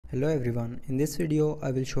Hello everyone, in this video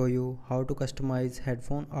I will show you how to customize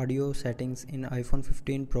headphone audio settings in iPhone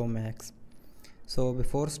 15 Pro Max. So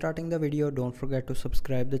before starting the video, don't forget to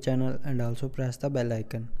subscribe the channel and also press the bell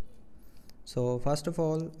icon. So first of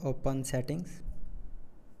all, open settings.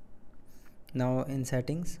 Now in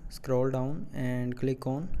settings, scroll down and click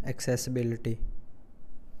on accessibility.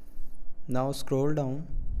 Now scroll down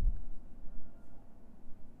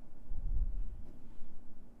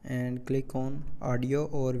and click on audio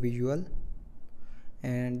or visual,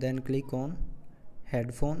 and then click on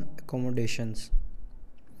headphone accommodations.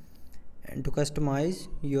 And to customize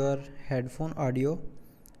your headphone audio,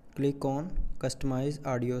 click on customize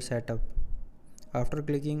audio setup. After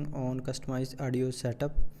clicking on customize audio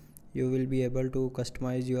setup, you will be able to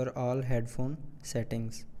customize your all headphone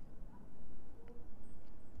settings.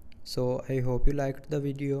 So I hope you liked the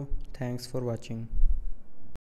video. Thanks for watching.